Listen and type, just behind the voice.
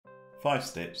5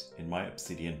 steps in my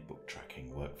Obsidian book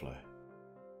tracking workflow.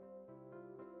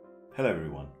 Hello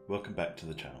everyone, welcome back to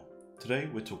the channel. Today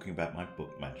we're talking about my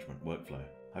book management workflow.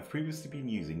 I've previously been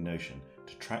using Notion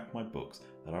to track my books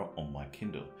that are on my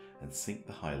Kindle and sync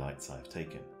the highlights I've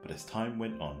taken. But as time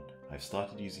went on, I've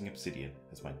started using Obsidian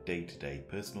as my day-to-day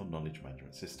personal knowledge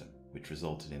management system, which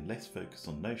resulted in less focus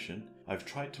on Notion. I've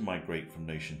tried to migrate from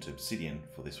Notion to Obsidian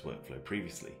for this workflow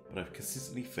previously, but I've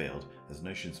consistently failed as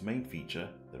Notion's main feature,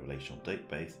 the relational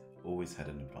database, always had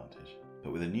an advantage.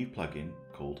 But with a new plugin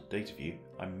called DataView,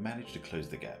 I managed to close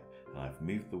the gap and I've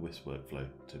moved the WISP workflow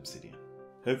to Obsidian.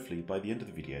 Hopefully by the end of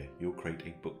the video you'll create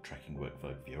a book tracking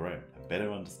workflow of your own and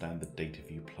better understand the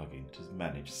DataView plugin to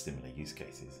manage similar use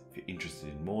cases. If you're interested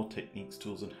in more techniques,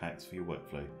 tools and hacks for your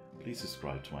workflow, please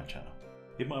subscribe to my channel.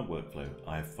 In my workflow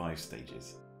I have 5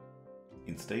 stages.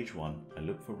 In stage 1, I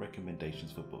look for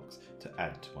recommendations for books to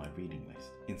add to my reading list.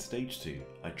 In stage 2,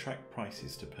 I track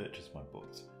prices to purchase my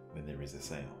books when there is a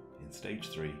sale. In stage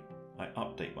 3, I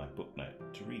update my book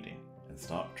note to reading and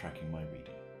start tracking my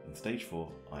reading. In stage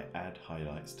 4, I add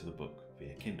highlights to the book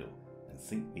via Kindle and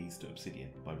sync these to Obsidian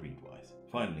by Readwise.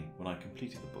 Finally, when I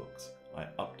completed the books, I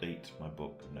update my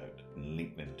book note and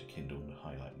link them to Kindle and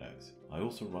highlight notes. I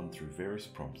also run through various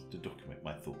prompts to document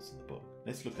my thoughts on the book.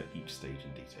 Let's look at each stage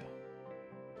in detail.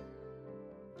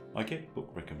 I get book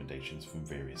recommendations from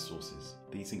various sources.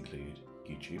 These include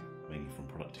YouTube, mainly from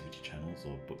productivity channels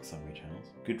or book summary channels.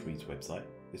 Goodreads website,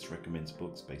 this recommends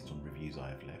books based on reviews I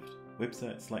have left.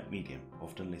 Websites like Medium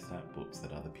often list out books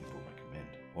that other people recommend.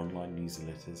 Online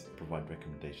newsletters provide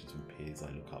recommendations from peers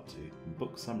I look up to. And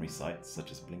book summary sites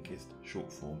such as Blinkist,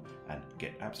 Shortform and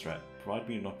Get Abstract provide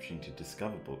me an opportunity to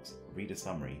discover books, read a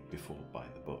summary before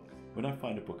buying the book. When I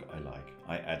find a book I like,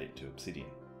 I add it to Obsidian.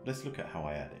 Let's look at how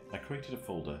I add it. I created a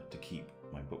folder to keep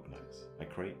my book notes. I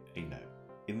create a note.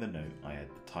 In the note, I add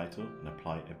the title and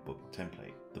apply a book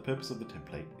template. The purpose of the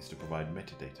template is to provide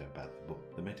metadata about the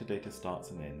book. The metadata starts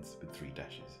and ends with 3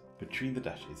 dashes. Between the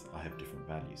dashes, I have different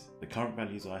values. The current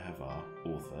values I have are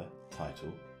author,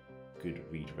 title, good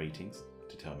read ratings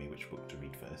to tell me which book to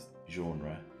read first,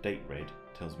 genre, date read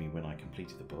tells me when I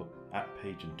completed the book, at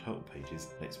page and total pages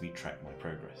lets me track my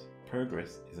progress.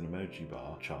 Progress is an emoji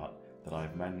bar chart that I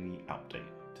manually update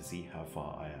to see how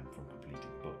far I am from completing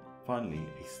the book. Finally,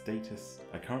 a status.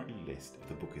 I currently list if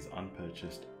the book is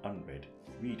unpurchased, unread,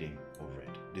 reading or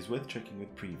read. It is worth checking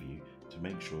with preview to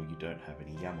make sure you don't have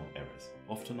any YAML errors.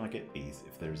 Often I get these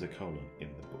if there is a colon in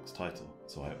the book's title,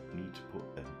 so I need to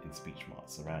put them in speech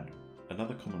marks around them.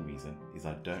 Another common reason is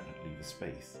I don't leave a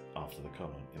space after the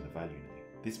colon in the value name.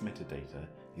 This metadata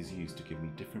is used to give me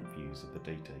different views of the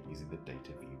data using the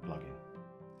DataView plugin.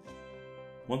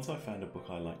 Once I've found a book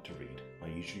I like to read, I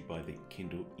usually buy the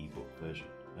Kindle ebook version.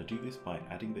 I do this by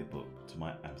adding the book to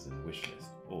my Amazon wishlist,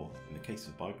 or, in the case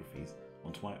of biographies,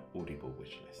 onto my Audible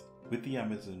wishlist. With the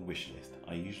Amazon wishlist,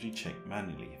 I usually check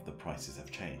manually if the prices have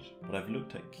changed, but I've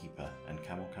looked at Keeper and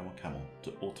Camel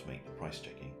to automate the price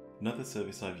checking. Another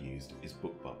service I've used is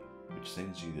BookBub, which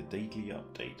sends you the daily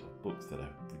update of books that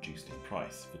have reduced in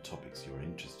price for topics you're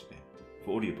interested in.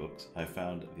 For audiobooks, I have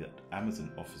found that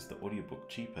Amazon offers the audiobook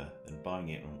cheaper than buying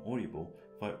it on Audible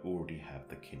if I already have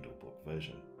the Kindle book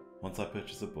version. Once I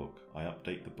purchase a book, I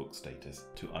update the book status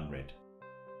to unread.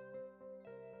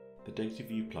 The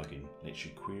DataView plugin lets you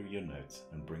query your notes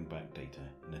and bring back data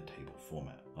in a table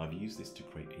format. I've used this to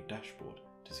create a dashboard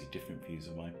to see different views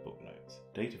of my book notes.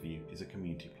 DataView is a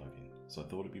community plugin, so I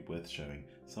thought it'd be worth showing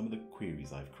some of the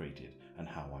queries I've created and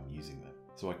how I'm using them.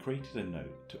 So I created a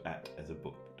note to act as a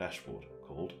book dashboard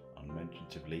called,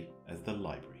 unmentionably, as the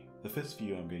library. The first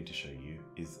view I'm going to show you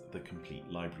is the complete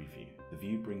library view. The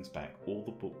view brings back all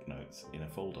the book notes in a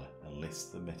folder and lists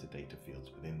the metadata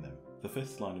fields within them. The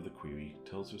first line of the query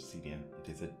tells Obsidian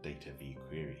it is a DataView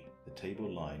query. The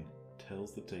table line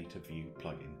tells the DataView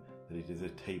plugin that it is a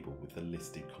table with the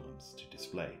listed columns to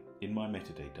display. In my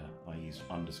metadata, I used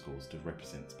underscores to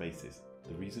represent spaces.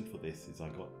 The reason for this is I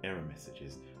got error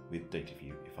messages with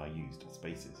DataView if I used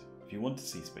spaces. If you want to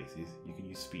see spaces, you can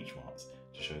use speech marks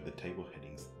to show the table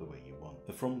headings the way you want.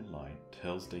 The from line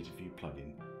tells DataView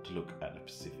plugin to look at a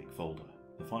specific folder.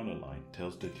 The final line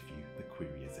tells DataView the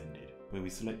query has ended. When we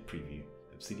select preview,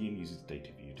 Obsidian uses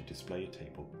DataView to display a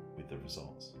table with the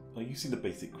results. By using the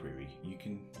basic query, you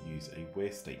can use a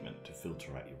where statement to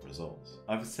filter out your results.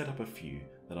 I've set up a few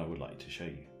that I would like to show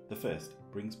you. The first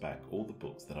brings back all the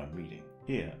books that I'm reading.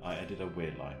 Here I added a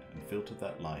where line and filtered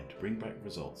that line to bring back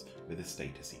results with a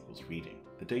status equals reading.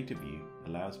 The DataView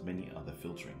allows many other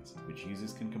filterings which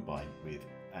users can combine with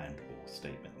and or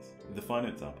statements. In the final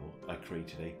example, I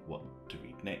created a what to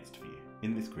read next view.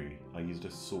 In this query, I used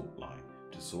a sort line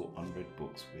to sort unread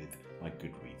books with my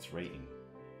Goodreads rating.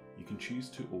 You can choose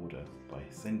to order by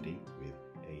ascending with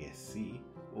ASC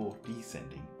or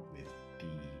descending with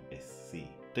DESC.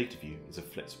 DataView is a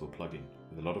flexible plugin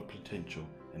with a lot of potential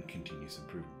and continuous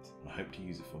improvements, and I hope to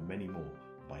use it for many more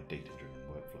of my data-driven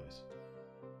workflows.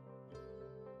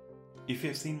 If you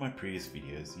have seen my previous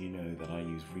videos, you know that I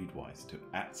use Readwise to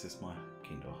access my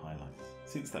Kindle highlights.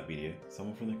 Since that video,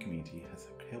 someone from the community has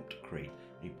helped create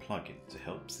a plugin to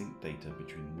help sync data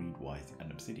between Readwise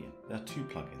and Obsidian. There are two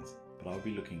plugins, but I'll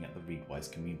be looking at the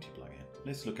Readwise community plugin.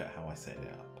 Let's look at how I set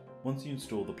it up. Once you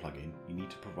install the plugin, you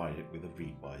need to provide it with a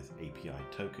Readwise API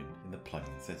token in the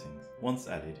plugin settings. Once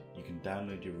added, you can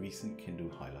download your recent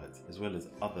Kindle highlights as well as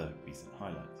other recent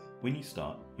highlights. When you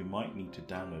start, you might need to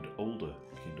download older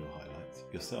Kindle highlights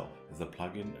yourself, as the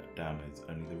plugin downloads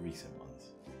only the recent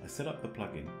ones. I set up the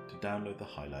plugin to download the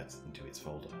highlights into its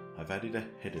folder. I've added a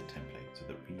header template so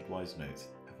that Readwise notes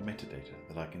have metadata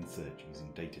that I can search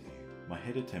using DataView. My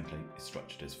header template is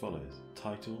structured as follows: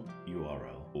 title,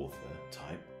 URL, author,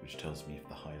 type, which tells me if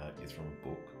the highlight is from a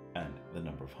book, and the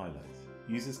number of highlights.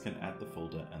 Users can add the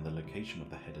folder and the location of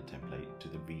the header template to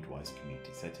the Readwise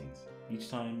community settings. Each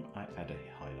time I add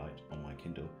a highlight on my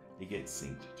Kindle, it gets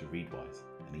synced to Readwise,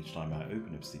 and each time I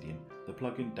open Obsidian, the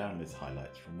plugin downloads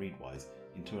highlights from Readwise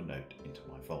into a note into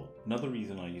my vault. Another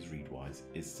reason I use Readwise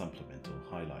is supplemental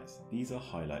highlights. These are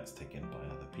highlights taken by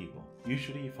other people.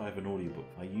 Usually if I have an audiobook,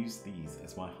 I use these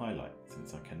as my highlight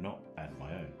since I cannot add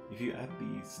my own. If you add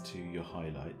these to your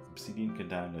highlights, Obsidian can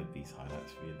download these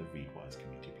highlights via the Readwise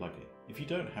community plugin. If you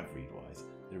don't have Readwise,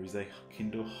 there is a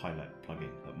Kindle highlight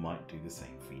plugin that might do the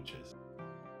same features.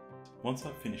 Once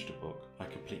I've finished a book, I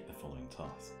complete the following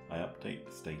tasks. I update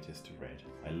the status to read.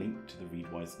 I link to the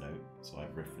Readwise note, so I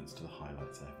have reference to the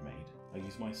highlights I have made. I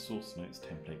use my source notes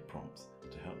template prompts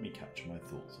to help me capture my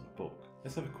thoughts on a book.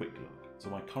 Let's have a quick look. So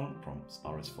my current prompts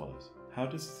are as follows. How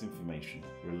does this information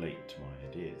relate to my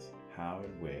ideas? How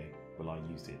and where will I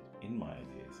use it in my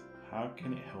ideas? How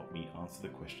can it help me answer the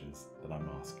questions that I'm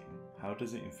asking? How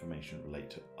does the information relate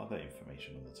to other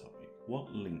information on the topic?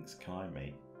 What links can I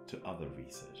make to other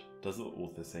research? Does the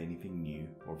author say anything new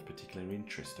or of particular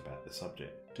interest about the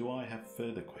subject? Do I have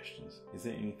further questions? Is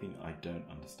there anything I don't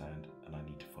understand and I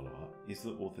need to follow up? Is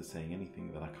the author saying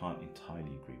anything that I can't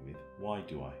entirely agree with? Why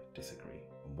do I disagree?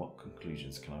 And what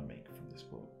conclusions can I make from this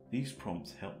book? These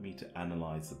prompts help me to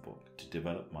analyze the book to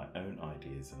develop my own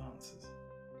ideas and answers.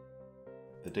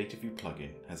 The DataView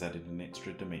plugin has added an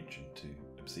extra dimension to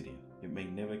Obsidian. It may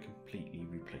never completely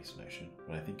replace Notion,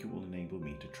 but I think it will enable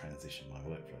me to transition my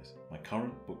workflows. My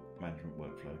current book management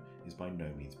workflow is by no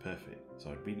means perfect,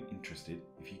 so I'd be interested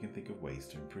if you can think of ways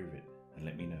to improve it, and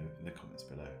let me know in the comments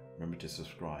below. Remember to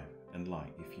subscribe and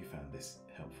like if you found this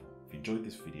helpful. If you enjoyed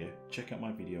this video, check out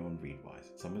my video on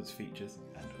Readwise, some of its features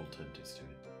and alternatives to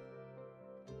it.